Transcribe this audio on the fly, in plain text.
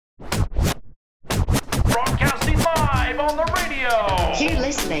live on the radio. You're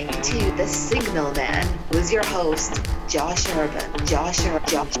listening to The Signalman with your host, Josh Urban. Josh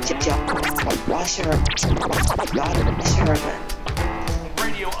Urban.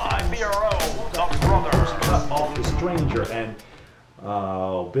 Radio IBRO, the brothers. Cut off the stranger, and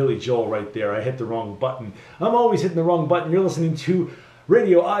Billy Joel right there. I hit the wrong button. I'm always hitting the wrong button. You're listening to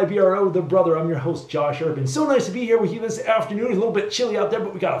Radio IBRO, the brother. I'm your host, Josh Urban. So nice to be here with you this afternoon. It's a little bit chilly out there,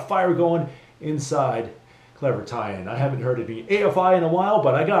 but we got a fire going inside. Clever tie-in. I haven't heard any AFI in a while,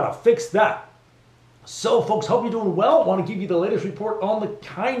 but I gotta fix that. So, folks, hope you're doing well. I want to give you the latest report on the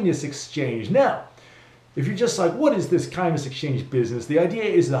kindness exchange. Now, if you're just like, what is this kindness exchange business? The idea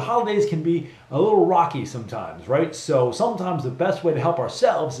is the holidays can be a little rocky sometimes, right? So sometimes the best way to help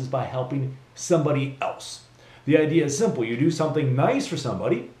ourselves is by helping somebody else. The idea is simple. You do something nice for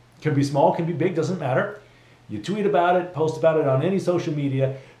somebody. Can be small, can be big, doesn't matter. You tweet about it, post about it on any social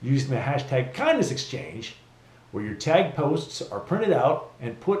media using the hashtag kindness exchange, where your tag posts are printed out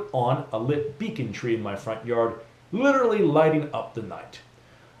and put on a lit beacon tree in my front yard, literally lighting up the night.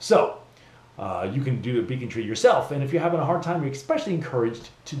 So, you can do a beacon tree yourself, and if you're having a hard time, you're especially encouraged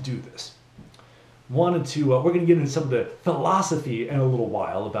to do this. We're going to get into some of the philosophy in a little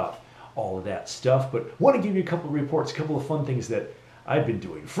while about all of that stuff, but want to give you a couple of reports, a couple of fun things that I've been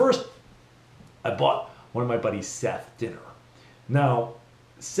doing. First, I bought one of my buddies Seth dinner. Now,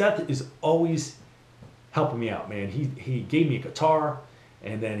 Seth is always helping me out, man. He gave me a guitar,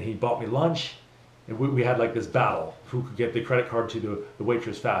 and then he bought me lunch, and we had like this battle who could get the credit card to the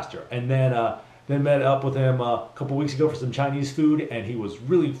waitress faster. And then met up with him a couple weeks ago for some Chinese food, and he was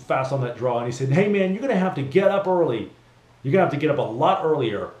really fast on that draw, and he said, hey man, you're gonna have to get up early. You're gonna have to get up a lot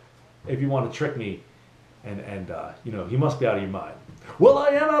earlier if you want to trick me. And you know, you must be out of your mind. Well, I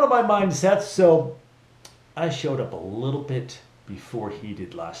am out of my mind, Seth, so I showed up a little bit before he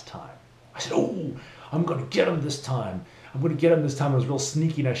did last time. I said, oh, I'm going to get him this time. I was real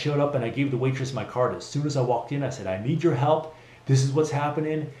sneaky, and I showed up and I gave the waitress my card. As soon as I walked in, I said, I need your help. This is what's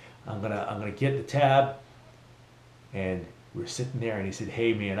happening. I'm gonna get the tab. And we were sitting there, and he said,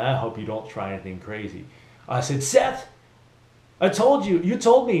 hey man, I hope you don't try anything crazy. I said, Seth, you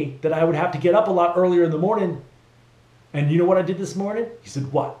told me that I would have to get up a lot earlier in the morning. And you know what I did this morning? He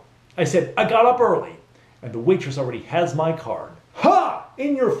said, what? I said, I got up early, and the waitress already has my card. Ha!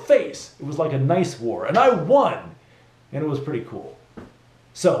 In your face. It was like a nice war, and I won, and it was pretty cool.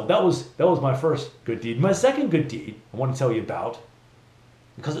 So that was my first good deed. My second good deed I want to tell you about,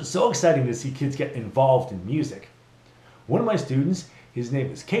 because it's so exciting to see kids get involved in music. One of my students, his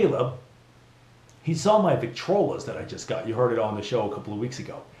name is Caleb, he saw my Victrolas that I just got. You heard it on the show a couple of weeks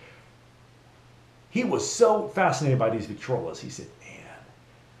ago. He was so fascinated by these Victrolas. He said, man,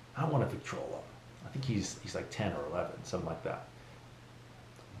 I want a Victrola. I think he's like 10 or 11, something like that.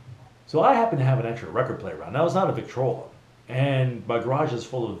 So I happen to have an extra record player around. Now, it's not a Victrola, and my garage is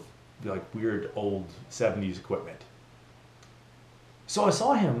full of like weird old 70s equipment. So I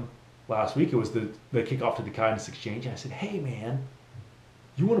saw him last week. It was the kickoff to the kindness exchange. And I said, hey man,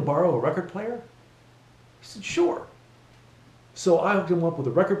 you want to borrow a record player? He said, sure. So I hooked him up with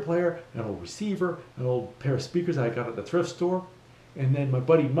a record player, an old receiver, an old pair of speakers that I got at the thrift store. And then my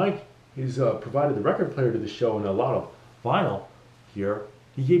buddy Mike has provided the record player to the show and a lot of vinyl here.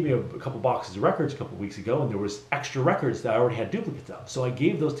 He gave me a couple boxes of records a couple weeks ago, and there was extra records that I already had duplicates of. So I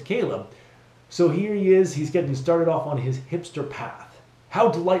gave those to Caleb. So here he is. He's getting started off on his hipster path. How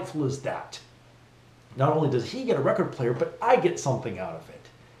delightful is that? Not only does he get a record player, but I get something out of it.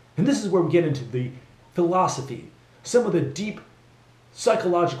 And this is where we get into the philosophy, some of the deep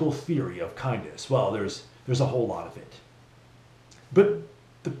psychological theory of kindness. Well, there's a whole lot of it. But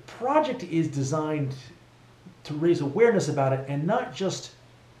the project is designed to raise awareness about it and not just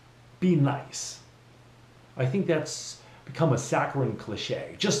be nice. I think that's become a saccharine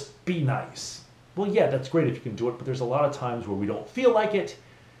cliche. Just be nice. Well, yeah, that's great if you can do it, but there's a lot of times where we don't feel like it.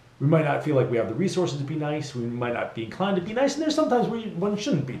 We might not feel like we have the resources to be nice. We might not be inclined to be nice, and there's sometimes where one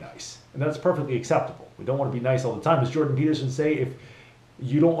shouldn't be nice, and that's perfectly acceptable. We don't want to be nice all the time. As Jordan Peterson say, if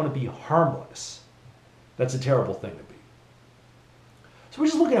you don't want to be harmless, that's a terrible thing to be. So we're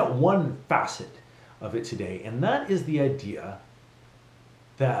just looking at one facet of it today, and that is the idea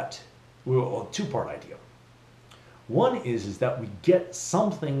that, well, a two-part idea. One is that we get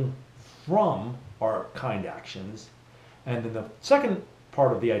something from our kind actions, and then the second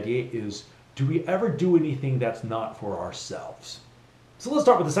part of the idea is, do we ever do anything that's not for ourselves? So let's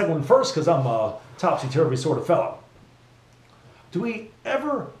start with the second one first, because I'm a topsy-turvy sort of fellow. Do we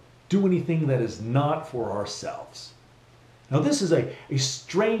ever do anything that is not for ourselves? Now this is a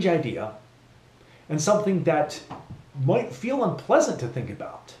strange idea, and something that might feel unpleasant to think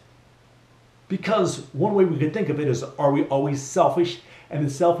about. Because one way we could think of it is, are we always selfish? And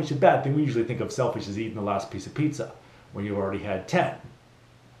is selfish a bad thing? We usually think of selfish as eating the last piece of pizza when you've already had 10.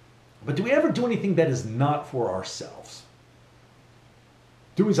 But do we ever do anything that is not for ourselves?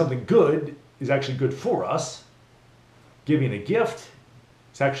 Doing something good is actually good for us. Giving a gift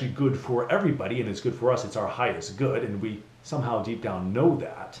is actually good for everybody, and it's good for us. It's our highest good, and we somehow deep down know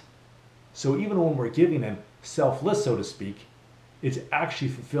that. So even when we're giving and selfless, so to speak, it's actually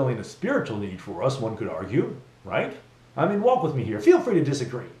fulfilling a spiritual need for us, one could argue, right? I mean, walk with me here. Feel free to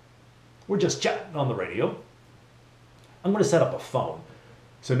disagree. We're just chatting on the radio. I'm going to set up a phone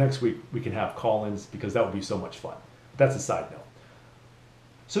so next week we can have call-ins, because that would be so much fun. That's a side note.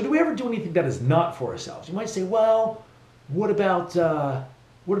 So do we ever do anything that is not for ourselves? You might say, well, what about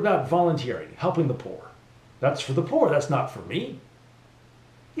volunteering, helping the poor? That's for the poor. That's not for me.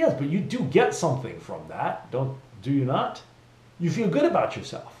 Yes, but you do get something from that, do you not? You feel good about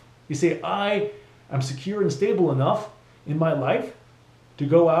yourself. You say, I am secure and stable enough in my life to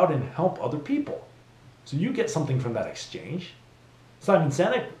go out and help other people. So you get something from that exchange. Simon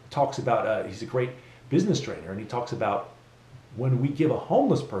Sinek talks about, he's a great business trainer, and he talks about when we give a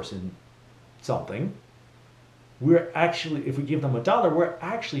homeless person something, we're actually, if we give them $1, we're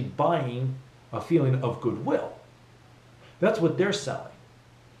actually buying a feeling of goodwill. That's what they're selling.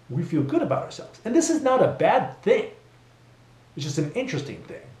 We feel good about ourselves. And this is not a bad thing. It's just an interesting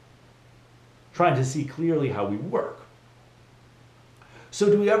thing. Trying to see clearly how we work. So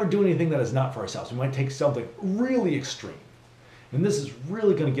do we ever do anything that is not for ourselves? We might take something really extreme. And this is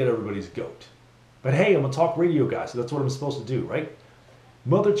really going to get everybody's goat. But hey, I'm a talk radio guy, so that's what I'm supposed to do, right?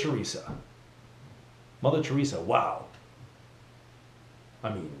 Mother Teresa. Mother Teresa, wow.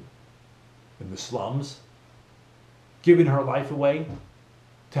 I mean, in the slums, giving her life away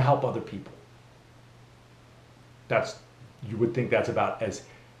to help other people. You would think that's about as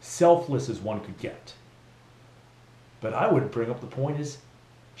selfless as one could get. But I would bring up the point is,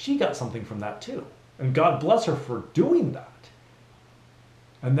 she got something from that too. And God bless her for doing that.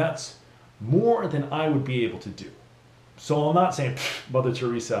 And that's more than I would be able to do. So I'm not saying, Mother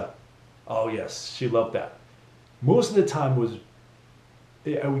Teresa, oh yes, she loved that. Most of the time was,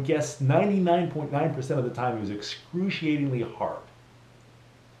 I would guess 99.9% of the time, it was excruciatingly hard.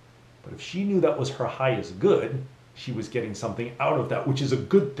 But if she knew that was her highest good, she was getting something out of that, which is a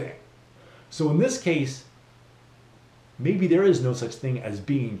good thing. So in this case, maybe there is no such thing as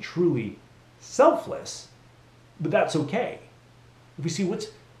being truly selfless, but that's okay. If we see what's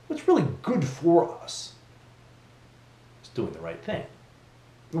really good for us, it's doing the right thing.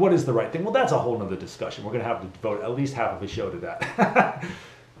 What is the right thing? Well, that's a whole nother discussion. We're going to have to devote at least half of a show to that.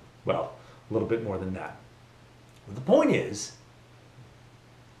 Well, a little bit more than that. But the point is,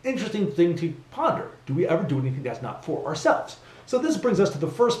 interesting thing to ponder. Do we ever do anything that's not for ourselves? So this brings us to the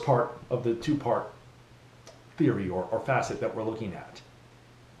first part of the two-part theory or facet that we're looking at.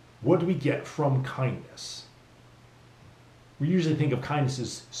 What do we get from kindness? We usually think of kindness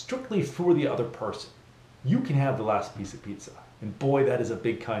as strictly for the other person. You can have the last piece of pizza. And boy, that is a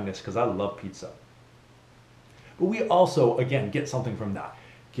big kindness, because I love pizza. But we also, again, get something from that.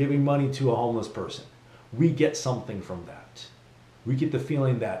 Giving money to a homeless person. We get something from that. We get the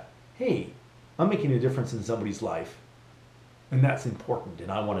feeling that, hey, I'm making a difference in somebody's life, and that's important,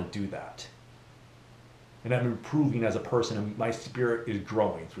 and I want to do that. And I'm improving as a person, and my spirit is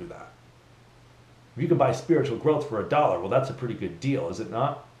growing through that. If you can buy spiritual growth for $1, well, that's a pretty good deal, is it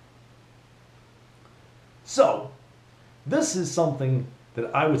not? So, this is something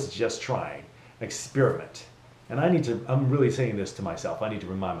that I would suggest trying, experiment. And I'm really saying this to myself, I need to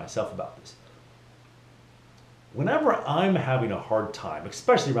remind myself about this. Whenever I'm having a hard time,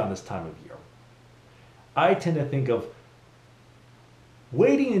 especially around this time of year, I tend to think of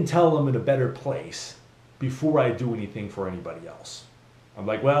waiting until I'm in a better place before I do anything for anybody else. I'm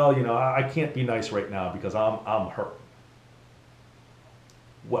like, well, I can't be nice right now because I'm hurt.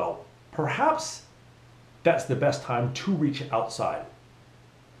 Well, perhaps that's the best time to reach outside.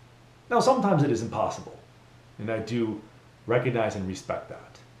 Now, sometimes it is impossible, and I do recognize and respect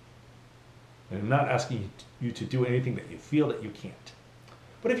that. And I'm not asking you to do anything that you feel that you can't.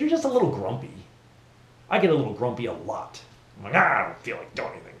 But if you're just a little grumpy, I get a little grumpy a lot. I'm like, I don't feel like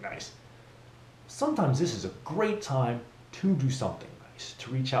doing anything nice. Sometimes this is a great time to do something nice,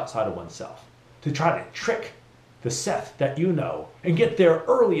 to reach outside of oneself, to try to trick the Seth that you know and get there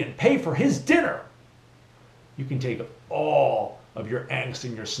early and pay for his dinner. You can take all of your angst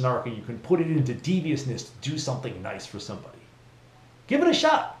and your snark and you can put it into deviousness to do something nice for somebody. Give it a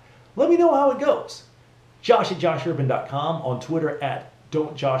shot. Let me know how it goes. Josh@joshurban.com, on Twitter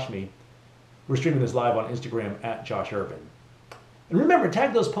 @Don'tJoshMe. We're streaming this live on Instagram @JoshUrban. And remember,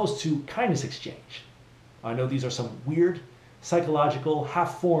 tag those posts to Kindness Exchange. I know these are some weird, psychological,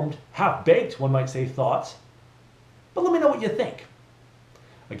 half-formed, half-baked, one might say, thoughts. But let me know what you think.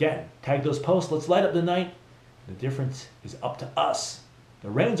 Again, tag those posts. Let's light up the night. The difference is up to us. The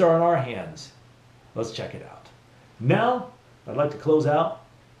reins are in our hands. Let's check it out. Now, I'd like to close out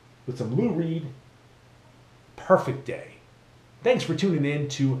with some Lou Reed, Perfect Day. Thanks for tuning in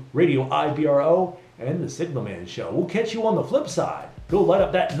to Radio IBRO and the Signalman Show. We'll catch you on the flip side. Go light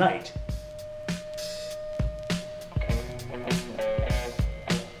up that night.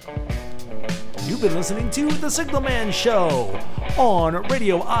 You've been listening to The Signalman Show on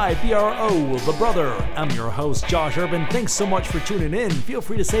Radio IBRO, The Brother. I'm your host, Josh Urban. Thanks so much for tuning in. Feel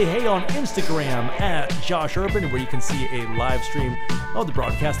free to say hey on Instagram at Josh Urban, where you can see a live stream of the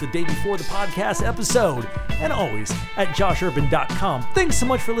broadcast the day before the podcast episode. And always at joshurban.com. Thanks so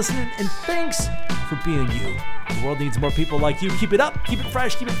much for listening, and thanks for being you. The world needs more people like you. Keep it up, keep it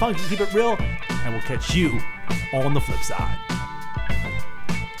fresh, keep it funky, keep it real, and we'll catch you on the flip side.